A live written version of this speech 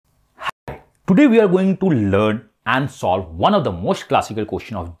Today we are going to learn and solve one of the most classical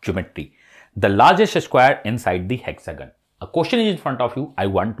question of geometry, the largest square inside the hexagon. A question is in front of you. I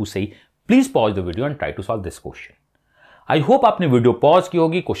want to say, please pause the video and try to solve this question. I hope आपने video pause की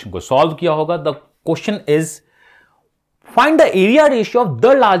होगी, question को solve किया होगा. The question is, find the area ratio of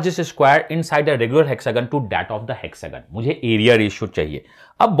the largest square inside a regular hexagon to that of the hexagon. मुझे area ratio चाहिए.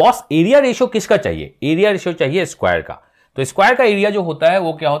 अब boss area ratio किसका चाहिए? एरिया रेशियो चाहिए स्क्वायर का. तो स्क्वायर का एरिया जो होता है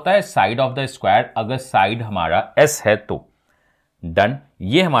वो क्या होता है? Side of the square. अगर साइड हमारा एस है तो डन,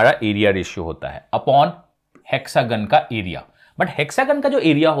 ये हमारा एरिया रेशियो होता है अपॉन हेक्सागन का एरिया. बट हेक्सागन का जो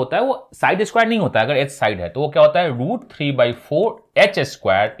एरिया होता है वो साइड स्क्वायर नहीं होता है. अगर एच साइड है तो वो क्या होता है? √3/4 एच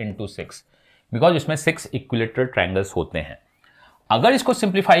स्क्वायर इंटू 6, बिकॉज इसमें 6 इक्विलेटरल ट्रायंगल्स होते हैं. अगर इसको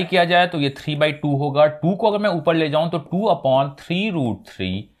सिंप्लीफाई किया जाए तो ये 3/2 होगा. 2 को अगर मैं ऊपर ले जाऊं तो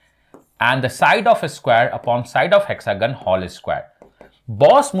 2/3√3 and the side of a square upon side of hexagon whole square.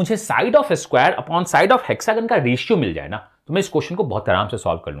 Boss मुझे side of square upon side of hexagon का रेशियो मिल जाए ना, तो मैं इस क्वेश्चन को बहुत आराम से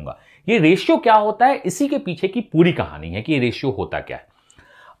सॉल्व कर लूंगा. ये रेशियो क्या होता है, इसी के पीछे की पूरी कहानी है कि ये रेशियो होता क्या है.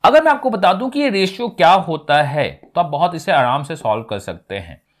 अगर मैं आपको बता दूं कि ये रेशियो क्या होता है तो आप बहुत इसे आराम से सॉल्व कर सकते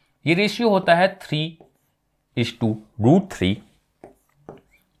हैं. ये रेशियो होता है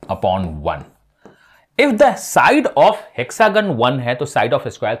 3:√3/1. If the side of hexagon 1 है तो साइड ऑफ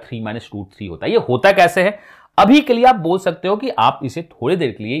स्क्वायर 3 - √3 होता है. ये होता कैसे है? अभी के लिए आप बोल सकते हो कि आप इसे थोड़ी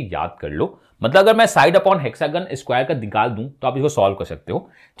देर के लिए याद कर लो. मतलब अगर मैं साइड अपॉन हेक्सागन स्क्वायर का निकाल दूं तो आप इसको सॉल्व कर सकते हो.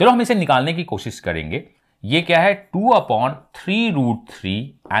 चलो हम इसे निकालने की कोशिश करेंगे. ये क्या है?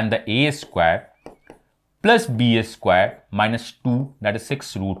 2/3√3 and the A square plus B square -2 that is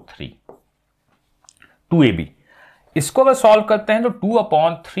 6√3 2ab. इसको अगर सॉल्व करते हैं तो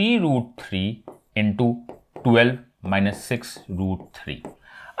 2/3√3 इंटू 12 - 6√3.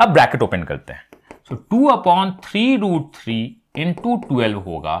 अब ब्रैकेट ओपन करते हैं. सो 2/3√3 इंटू 12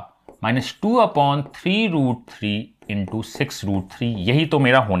 होगा -2/3√3 इंटू 6√3. यही तो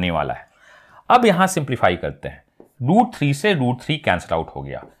मेरा होने वाला है. अब यहां सिंप्लीफाई करते हैं. √3 से √3 कैंसिल आउट हो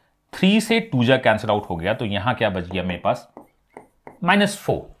गया, 3 से 2 जा कैंसिल आउट हो गया, तो यहां क्या बच गया मेरे पास?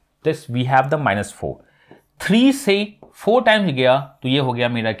 -4. This we have the -4. 3 से 4 टाइम्स गया तो ये हो गया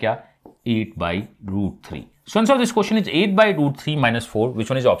मेरा क्या? 8/√3. So answer of this question is 8/√3 - 4, which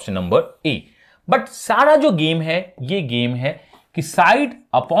one is option number A. But सारा जो गेम है ये गेम है कि साइड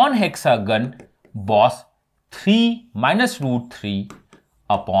अपॉन हेक्सागन बॉस 3 -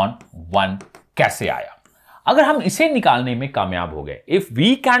 √3/1 कैसे आया. अगर हम इसे निकालने में कामयाब हो गए, if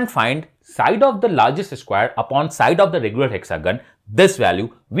we can find side of the largest square upon side of the regular hexagon, this value,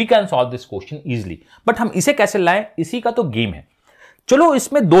 we can solve this question easily. But हम इसे कैसे लाएं, इसी का तो गेम है. चलो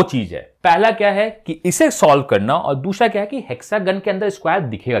इसमें दो चीज है. पहला क्या है कि इसे सॉल्व करना, और दूसरा क्या है कि हेक्सागन के अंदर स्क्वायर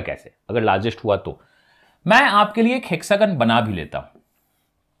दिखेगा कैसे अगर लार्जेस्ट हुआ तो. मैं आपके लिए एक हेक्सागन बना भी लेता हूं.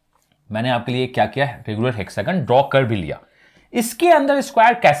 मैंने आपके लिए क्या किया? रेगुलर हेक्सागन ड्रॉ कर भी लिया. इसके अंदर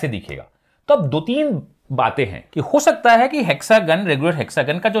स्क्वायर कैसे दिखेगा? तो अब 2-3 बातें हैं कि हो सकता है कि हेक्सागन, रेगुलर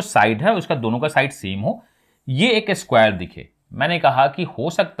हेक्सागन का जो साइड है उसका दोनों का साइड सेम हो, ये एक स्क्वायर दिखे. मैंने कहा कि हो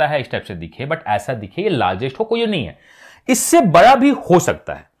सकता है इस टाइप से दिखे, बट ऐसा दिखे ये लार्जेस्ट हो, कोई नहीं है. इससे बड़ा भी हो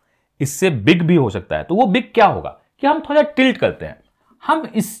सकता है, इससे बिग भी हो सकता है. तो वो बिग क्या होगा कि हम थोड़ा टिल्ट करते हैं. हम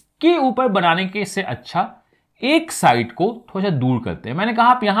इसके ऊपर बनाने के से अच्छा एक साइड को थोड़ा सा दूर करते हैं. मैंने कहा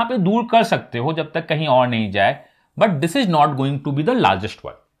आप यहां पे दूर कर सकते हो जब तक कहीं और नहीं जाए, but this is not going to be the largest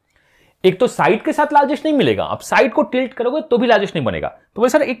one. एक तो साइड के साथ लार्जेस्ट नहीं मिलेगा, आप साइड को टिल्ट करोगे तो भी लार्जेस्ट नहीं बनेगा. तो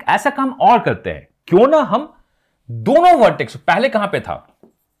सर एक ऐसा काम और करते हैं, क्यों ना हम दोनों वर्टेक्स, पहले कहां पे था?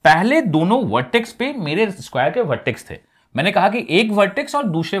 पहले दोनों वर्टेक्स पे मेरे स्क्वायर के वर्टेक्स थे. मैंने कहा कि एक वर्टेक्स और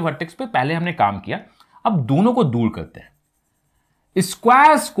दूसरे वर्टेक्स पे पहले हमने काम किया, अब दोनों को दूर करते हैं.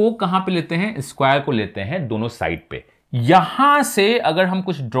 स्क्वायर्स को कहां पे लेते हैं? स्क्वायर को लेते हैं दोनों साइड पे. यहां से अगर हम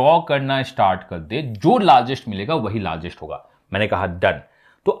कुछ ड्रॉ करना स्टार्ट कर दे, जो लार्जेस्ट मिलेगा वही लार्जेस्ट होगा. मैंने कहा डन.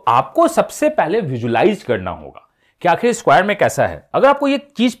 तो आपको सबसे पहले विजुलाइज करना होगा कि आखिर स्क्वायर में कैसा है. अगर आपको ये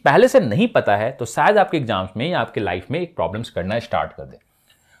चीज पहले से नहीं पता है तो शायद आपके एग्जाम्स में या आपके लाइफ में एक प्रॉब्लम्स करना स्टार्ट कर दे.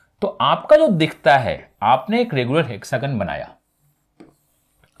 तो आपका जो दिखता है, आपने एक रेगुलर हेक्सागन बनाया.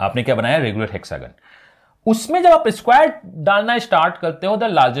 आपने क्या बनाया? Regular hexagon. उसमें जब आप स्क्वायर डालना स्टार्ट करते हो द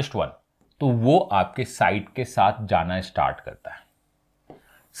लार्जेस्ट वन, तो वो आपके साइड के साथ जाना स्टार्ट करता है.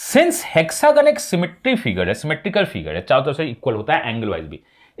 सिंस हेक्सागन एक सिमेट्री फिगर है, सिमेट्रिकल फिगर है, चारों तरफ से इक्वल होता है एंगल वाइज भी.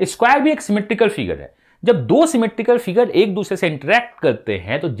 स्क्वायर भी एक सिमेट्रिकल फिगर है. जब दो सिमेट्रिकल फिगर एक दूसरे से इंटरेक्ट करते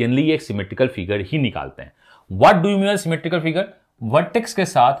हैं तो जनरली एक सिमेट्रिकल फिगर ही निकालते हैं. What do you mean symmetrical figure? Vertex के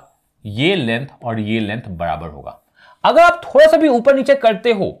साथ ये लेंथ और ये लेंथ बराबर होगा. अगर आप थोड़ा सा भी ऊपर नीचे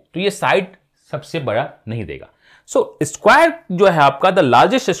करते हो तो ये साइड सबसे बड़ा नहीं देगा. सो स्क्वायर जो है आपका, the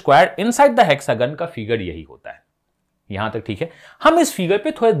largest square inside the hexagon का फिगर यही होता है. यहां तक ठीक है। हम इस फिगर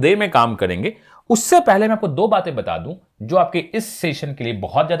पे थोड़ी देर में काम करेंगे, उससे पहले मैं आपको दो बातें बता दूं जो आपके इस सेशन के लिए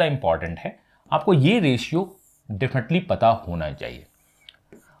बहुत ज्यादा इंपॉर्टेंट है। आपको ये रेशियो डेफिनेटली पता होना चाहिए।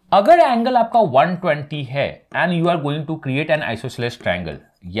 अगर एंगल आपका 120 है and you are going to create an isosceles triangle,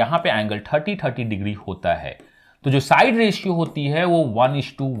 यहां पे एंगल 30 डिग्री होता है, तो जो साइड रेशियो होती है वो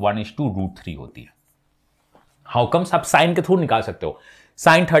 1:1:√3 होती है। How comes? आप साइन के थ्रू निकाल सकते हो।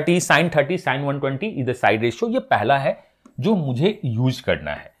 sin 30, sin 120 is the side ratio. ये पहला है जो मुझे यूज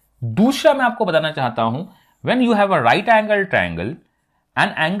करना है। दूसरा मैं आपको बताना चाहता हूं, when you have a right angle triangle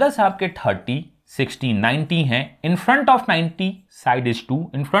and angles आपके 30, 60, 90 हैं, in front of 90 side is 2,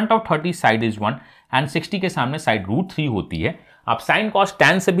 in front of 30 side is 1 and 60 के सामने साइड √3 होती है। आप साइन कॉस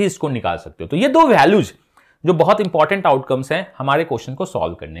टैन से भी इसको निकाल सकते हो। तो ये दो वैल्यूज जो बहुत इंपॉर्टेंट आउटकम्स हैं, हमारे क्वेश्चन को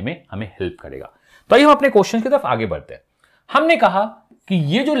सॉल्व करने में हमें हेल्प करेगा। तो आइए हम अपने क्वेश्चन की तरफ आगे बढ़ते हैं। हमने कहा कि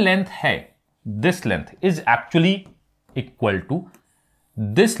ये जो लेंथ है, this length is actually equal to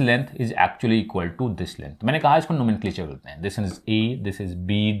this length is actually equal to this length. मैंने कहा इसको नोमेनक्लेचर करते हैं। This is a, this is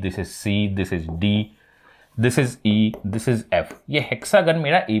B, this is C, this is D, this is E, this is F. ये hexagon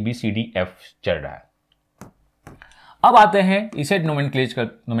मेरा ABCD F चल रहा है। अब आते हैं इसे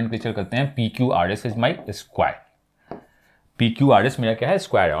नोमेनक्लेचर करते हैं। PQRS is my square. PQRS मेरा क्या है?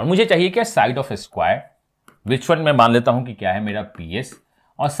 स्क्वायर है। और मुझे चाहिए क्या? Side of square, which one मैं मान लेता हूं कि क्या है मेरा PS,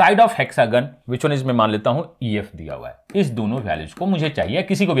 और side of hexagon which one is मैं मान लेता हूं EF दिया हुआ है। इस दोनों वैल्यूज को मुझे चाहिए,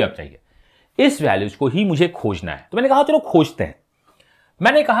 किसी को भी आप चाहिए, इस वैल्यूज को ही मुझे खोजना है। तो मैंने कहा चलो खोजते हैं।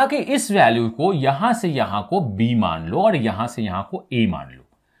 मैंने कहा कि इस वैल्यू को यहां से यहां को B मान लो और यहां से यहां को A मान लो।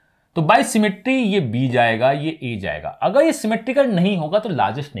 तो बाय सिमेट्री ये B जाएगा, ये A जाएगा। अगर ये सिमेट्रिकल नहीं होगा तो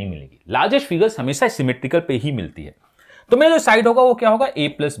लार्जेस्ट नहीं मिलेगी। लार्जेस्ट फिगर्स हमेशा सिमेट्रिकल पे ही मिलती है। तो मेरा जो साइड होगा वो क्या होगा?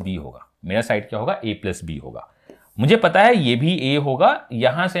 A+B होगा। मेरा साइड क्या होगा? A+B होगा। मुझे पता है ये भी A होगा,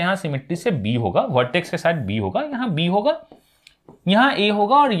 यहां से यहां सिमेट्री से B होगा, वर्टेक्स के साथ B होगा, यहां B होगा, यहां A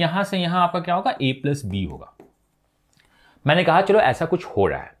होगा, और यहां से यहां आपका क्या होगा? A+B होगा। मैंने कहा चलो ऐसा कुछ हो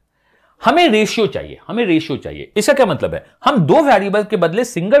रहा है, हमें रेशियो चाहिए, हमें रेशियो चाहिए। इसका क्या मतलब है? हम दो वेरिएबल के बदले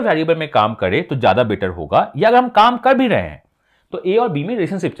सिंगल वेरिएबल में काम करें तो ज्यादा बेटर होगा, या अगर हम काम कर भी रहे हैं तो ए और बी में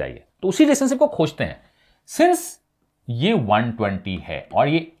रिलेशनशिप चाहिए। तो उसी रिलेशनशिप को खोजते हैं। सिंस ये 120 है और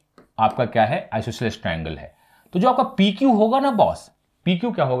ये आपका क्या है? आइसोसेलेस ट्रायंगल है, तो जो आपका PQ होगा ना बॉस,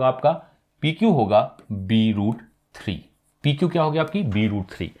 PQ क्या होगा आपका? PQ होगा B√3। PQ क्या होगी आपकी?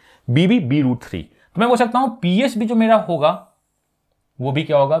 B√3। B भी B√3। तो मैं बोल सकता हूं PS भी जो मेरा होगा वो भी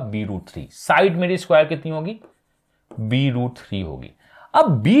क्या होगा? B√3। साइड मेरी स्क्वायर कितनी होगी? B√3 होगी।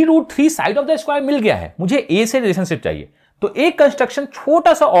 अब B√3 side of the square मिल गया है, मुझे A से रिलेशनशिप चाहिए। तो एक कंस्ट्रक्शन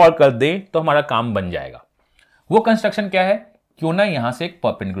छोटा सा और कर दे तो हमारा काम बन जाएगा। वो कंस्ट्रक्शन क्या है? क्यों ना यहां से एक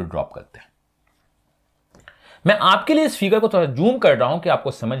परपेंडिकुलर ड्रॉप करते हैं। मैं आपके लिए इस फिगर को थोड़ा जूम कर रहा हूं कि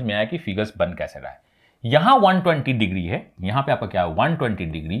आपको समझ में आया कि फिगर्स बन कैसे रहा है। यहां 120 डिग्री है, यहां पे आपका क्या है?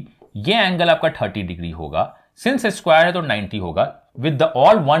 120 डिग्री। ये एंगल आपका 30 डिग्री होगा। सिंस स्क्वायर है तो 90 होगा। विद द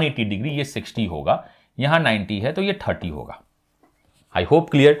ऑल 180 डिग्री ये 60 होगा। यहां 90 है तो ये 30 होगा। I hope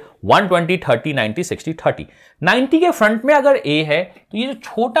clear. 120, 30, 90, 60, 30। 90 के फ्रंट में अगर A है तो ये जो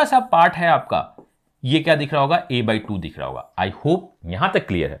छोटा सा पार्ट है आपका, ये क्या दिख रहा होगा? A/2 दिख रहा होगा। आई होप यहां तक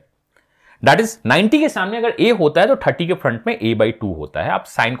क्लियर है। दैट इज 90 के सामने अगर A होता है तो 30 के फ्रंट में A/2 होता है। आप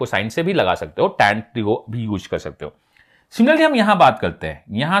साइन को साइन से भी लगा सकते हो, टैन को भी यूज कर सकते हो। सिमिलरली हम यहां बात करते हैं,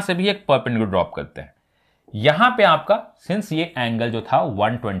 यहां से भी एक परपेंडिकुलर ड्रॉप करते हैं। यहां पे आपका सिंस ये एंगल जो था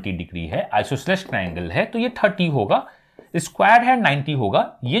 120 डिग्री है, आइसोसेलेस ट्रायंगल है, तो ये 30 होगा। स्क्वायर है 90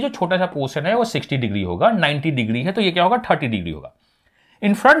 होगा। ये जो छोटा सा पोर्शन है वो 60 डिग्री होगा। 90 डिग्री है तो ये क्या होगा? 30 डिग्री होगा।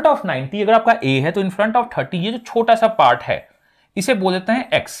 इन फ्रंट ऑफ 90 अगर आपका A है तो इन फ्रंट ऑफ 30 ये जो छोटा सा पार्ट है इसे बोल देते हैं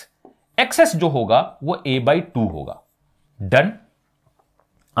X। एक्सेस जो होगा वो A/2 होगा। डन।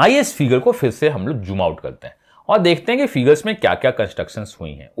 आइए इस फिगर को फिर से हम लोग जूम आउट करते हैं और देखते हैं कि फिगर्स में क्या क्या कंस्ट्रक्शंस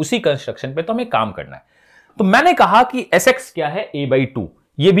हुई हैं। उसी कंस्ट्रक्शन पे तो हमें काम करना है। तो मैंने कहा कि Sx क्या है? A/2।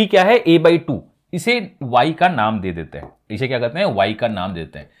 ये भी क्या है? A/2। इसे y का नाम दे देते हैं। इसे क्या कहते हैं? y का नाम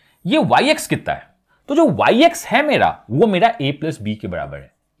देते हैं। ये yx कितना है? तो जो yx है मेरा वो मेरा A+B के बराबर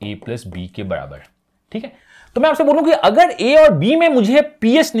है। A+B के बराबर है। ठीक है। तो मैं आपसे बोलूं कि अगर A और B में मुझे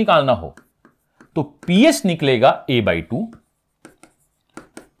PS निकालना हो तो PS निकलेगा A/2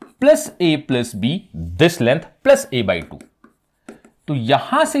 plus A+B this length plus A/2। तो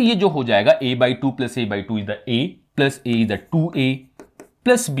यहां से ये जो हो जाएगा A/2 plus A/2 is the A plus A is the 2A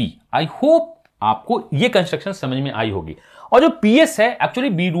plus B। I hope आपको ये कंस्ट्रक्शन समझ में आई होगी। और जो PS है एक्चुअली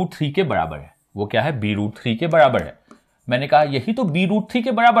B√3 के बराबर है। वो क्या है? B√3 के बराबर है। मैंने कहा यही तो B√3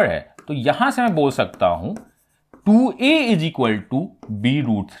 के बराबर है। तो यहां से मैं बोल सकता हूं 2A is equal to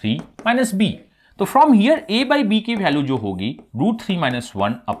B√3 minus B। तो फ्रॉम हियर A/B की वैल्यू जो होगी √3 -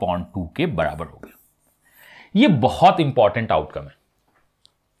 1/2 के बराबर होगी। ये बहुत इंपॉर्टेंट आउटकम है।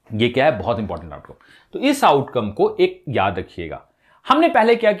 ये क्या है? बहुत इंपॉर्टेंट आउटकम। तो इस आउटकम को एक याद रखिएगा। हमने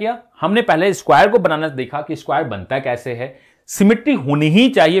पहले क्या किया? हमने पहले स्क्वायर को बनाना देखा कि स्क्वायर बनता कैसे है। सिमेट्री होनी ही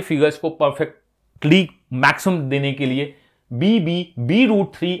चाहिए फिगर्स को परफेक्टली मैक्सिमम देने के लिए। बी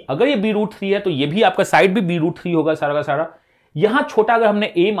रूट 3, अगर ये बी रूट 3 है तो ये भी आपका साइड भी बी रूट 3 होगा सारा का सारा। यहां छोटा अगर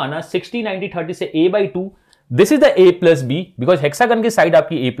हमने a माना 60 90 30 से a/2, this is the a plus B, because hexagon की साइड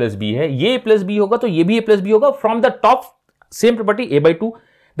आपकी a प्लस बी है, ये a प्लस बी होगा तो ये भी a प्लस बी होगा। From the top same property a/2,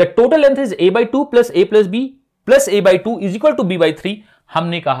 the total length is a/2 plus a plus B plus a/2 is equal to b/3।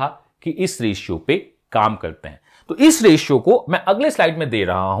 हमने कहा कि इस रेशियो पे काम करते हैं। तो इस रेशियो को मैं अगले स्लाइड में दे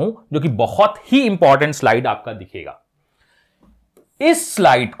रहा हूं, जो कि बहुत ही इंपॉर्टेंट स्लाइड आपका दिखेगा। इस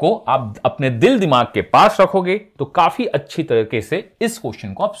स्लाइड को आप अपने दिल दिमाग के पास रखोगे तो काफी अच्छी तरीके से इस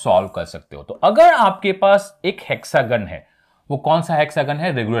क्वेश्चन को आप सॉल्व कर सकते हो। तो अगर आपके पास एक हेक्सागन है, वो कौन सा हेक्सागन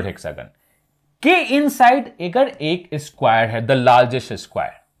है? रेगुलर हेक्सागन के इनसाइड अगर एक स्क्वायर है, द लार्जेस्ट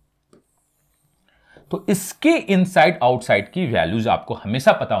स्क्वायर, तो इसके इनसाइड आउटसाइड की वैल्यूज आपको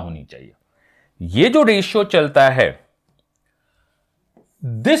हमेशा पता होनी चाहिए। ये जो रेशियो चलता है,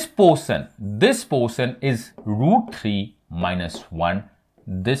 this portion is √3 - 1,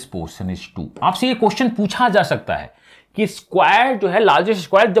 this portion is 2। आपसे ये क्वेश्चन पूछा जा सकता है कि स्क्वायर जो है, लार्जेस्ट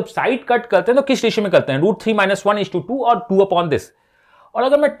स्क्वायर, जब साइड कट करते हैं तो किस रेशियो में करते हैं? √3 - 1 = 2 और 2/this। और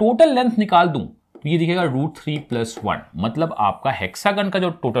अगर मैं टोटल लेंथ निकाल दूं तो ये दिखेगा √3 + 1, मतलब आपका हेक्सागन का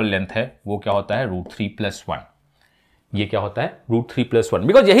जो टोटल लेंथ है वो क्या होता है? √3 + 1। ये क्या होता है? √3 + 1,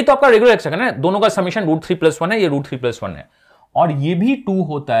 बिकॉज यही तो आपका रेगुलर हेक्सागन है। दोनों का समेशन √3 + 1 है, ये √3 + 1 है। और ये भी 2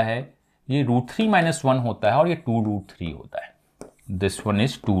 होता है, ये √3 - 1 होता है, और ये 2√3 होता है। This one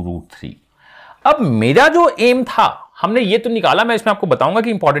is 2√3। अब मेरा जो एम था, हमने ये तो निकाला, मैं इसमें आपको बताऊंगा कि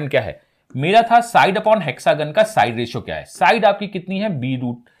इंपॉर्टेंट क्या है। मेरा था साइड अपॉन हेक्सागन का साइड रेशियो क्या है। साइड आपकी कितनी है?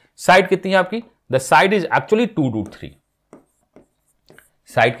 साइड कितनी है आपकी? The side is actually 2√3।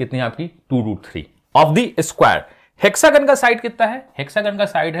 Side कितनी है आपकी? 2√3 ऑफ द स्क्वायर। हेक्सागन का साइड कितना है? हेक्सागन का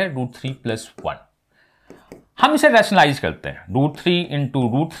साइड है √3 + 1। हम इसे रैशनलाइज करते हैं। √3 ×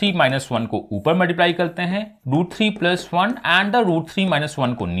 √3 - 1 को ऊपर मल्टीप्लाई करते हैं, √3 + 1 एंड द √3 -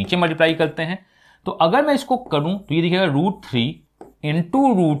 1 को नीचे मल्टीप्लाई करते हैं। तो अगर मैं इसको करूं तो ये दिखेगा √3 ×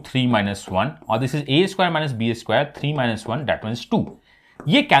 √3 - 1, और this is a² - b², 3 - 1 that means 2।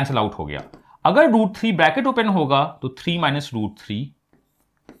 ये कैंसिल आउट हो गया। अगर √3 ब्रैकेट ओपन होगा तो 3 -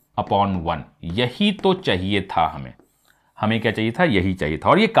 √3/1। यही तो चाहिए था हमें क्या चाहिए था? यही चाहिए था।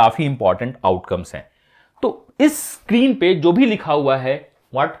 और ये काफी इंपॉर्टेंट आउटकम्स हैं। तो इस स्क्रीन पे जो भी लिखा हुआ है,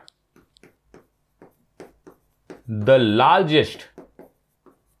 what the largest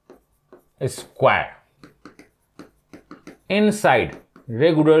square inside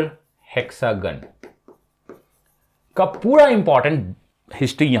regular hexagon का पूरा इंपॉर्टेंट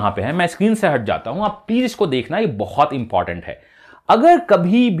हिस्ट्री यहां पे है। मैं स्क्रीन से हट जाता हूं, आप प्लीज इसको देखना, ये बहुत इंपॉर्टेंट है। अगर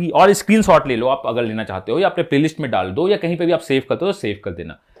कभी भी, और स्क्रीनशॉट ले लो आप अगर लेना चाहते हो, या अपने प्लेलिस्ट में डाल दो, या कहीं पे भी आप सेव करते हो तो सेव कर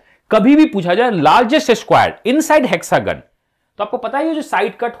देना। कभी भी पूछा जाए लार्जेस्ट स्क्वायर इनसाइड हेक्सागन, तो आपको पता है ये जो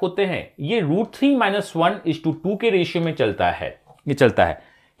साइड कट होते हैं ये √3 - 1 = 2 के रेशियो में चलता है। ये चलता है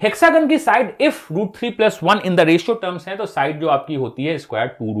हेक्सागन की side. If √3 + 1 in the ratio terms है तो साइड जो आपकी होती है स्क्वायर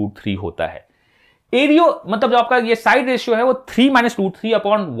 2√3 होता है। एरियो मतलब जो आपका ये साइड रेशियो है वो 3 -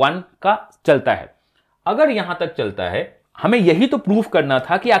 √3/1 का चलता है। अगर यहां तक चलता है, हमें यही तो प्रूफ करना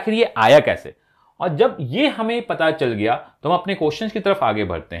था कि आखिर ये आया कैसे। और जब ये हमें पता चल गया तो हम अपने क्वेश्चन की तरफ आगे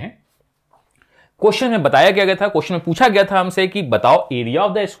बढ़ते हैं। क्वेश्चन में बताया गया था, क्वेश्चन में पूछा गया था हमसे कि बताओ area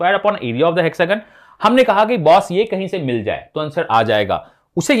of the square upon area of the hexagon. हमने कहा कि बॉस ये कहीं से मिल जाए तो आंसर आ जाएगा,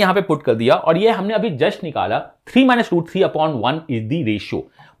 उसे यहां पे पुट कर दिया। और ये हमने अभी जस्ट निकाला, 3 - √3/1 इज द रेशियो।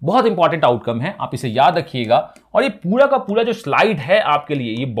 बहुत इंपॉर्टेंट आउटकम है, आप इसे याद रखिएगा। और ये पूरा का पूरा जो स्लाइड है आपके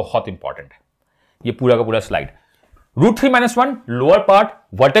लिए ये बहुत इंपॉर्टेंट है। ये पूरा का पूरा slide √3 - 1 lower part,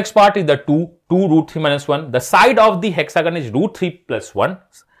 vertex part is the 2 √3 - 1, the side of the hexagon is √3 + 1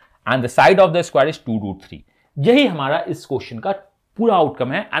 and the side of the square is 2√3। यही हमारा इस क्वेश्चन का पूरा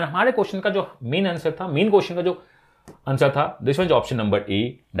आउटकम है। एंड हमारे क्वेश्चन का जो मेन आंसर था, मेन क्वेश्चन का जो आंसर था, this was option number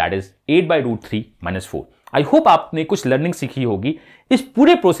A, that is 8/√3 - 4। I hope आपने कुछ लर्निंग सीखी होगी इस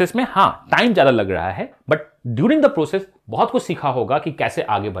पूरे प्रोसेस में। हाँ, टाइम ज्यादा लग रहा है, बट ड्यूरिंग द प्रोसेस बहुत कुछ सीखा होगा कि कैसे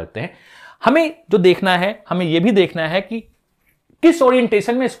आगे बढ़ते हैं। हमें जो देखना है, हमें यह भी देखना है कि किस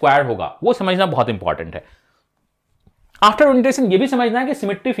ओरिएंटेशन में स्क्वायर होगा, वो समझना बहुत इंपॉर्टेंट है। आफ्टर ओरिएंटेशन ये भी समझना है कि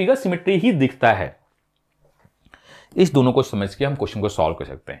सिमेट्री फिगर सिमेट्री ही दिखता है। इस दोनों को समझ के हम क्वेश्चन को सॉल्व कर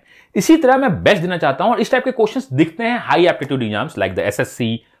सकते हैं। इसी तरह मैं बेस्ट देना चाहता हूं, और इस टाइप के क्वेश्चंस दिखते हैं high aptitude exams like the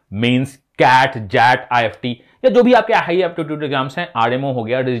assessee, mains, cat, jet, IFT, या जो भी आपके हाई एप्टीट्यूड एग्जाम्स हैं, आरएमओ हो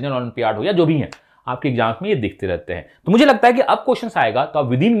गया, रीजनल ओलंपियाड हो गया, जो भी है, आपके एग्जाम्स में ये दिखते रहते हैं। तो मुझे लगता है कि अब क्वेश्चन आएगा तो आप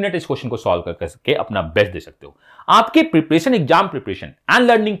विद इन मिनट इस क्वेश्चन को सॉल्व कर सके अपना बेस्ट दे सकते हो। आपके preparation, exam preparation and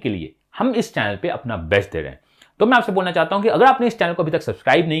learning के लिए हम इस चैनल पे अपना बेस्ट दे रहे हैं। तो मैं आपसे बोलना चाहता हूं कि अगर आपने इस चैनल को अभी तक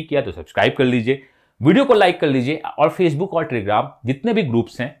सब्सक्राइब नहीं किया तो सब्सक्राइब कर लीजिए, वीडियो को लाइक कर लीजिए और फेसबुक और टेलीग्राम जितने भी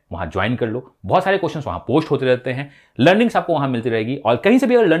ग्रुप्स हैं वहां ज्वाइन कर लो। बहुत सारे क्वेश्चंस वहां पोस्ट होते रहते हैं, लर्निंग्स आपको वहां मिलती रहेगी और कहीं से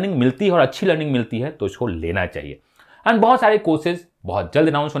भी अगर लर्निंग मिलती है और अच्छी लर्निंग मिलती है तो इसको लेना चाहिए। एंड बहुत सारे कोर्सेज बहुत जल्द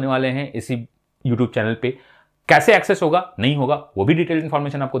अनाउंस होने वाले हैं इसी यूट्यूब चैनल पे। कैसे एक्सेस होगा नहीं होगा वो भी डिटेल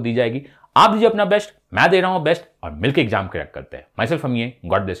इंफॉर्मेशन आपको दी जाएगी। आप दीजिए अपना बेस्ट, मैं दे रहा हूं बेस्ट और मिलकर एग्जाम क्रैक करते हैं। My self Amiya,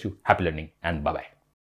 God bless you, happy learning and bye bye.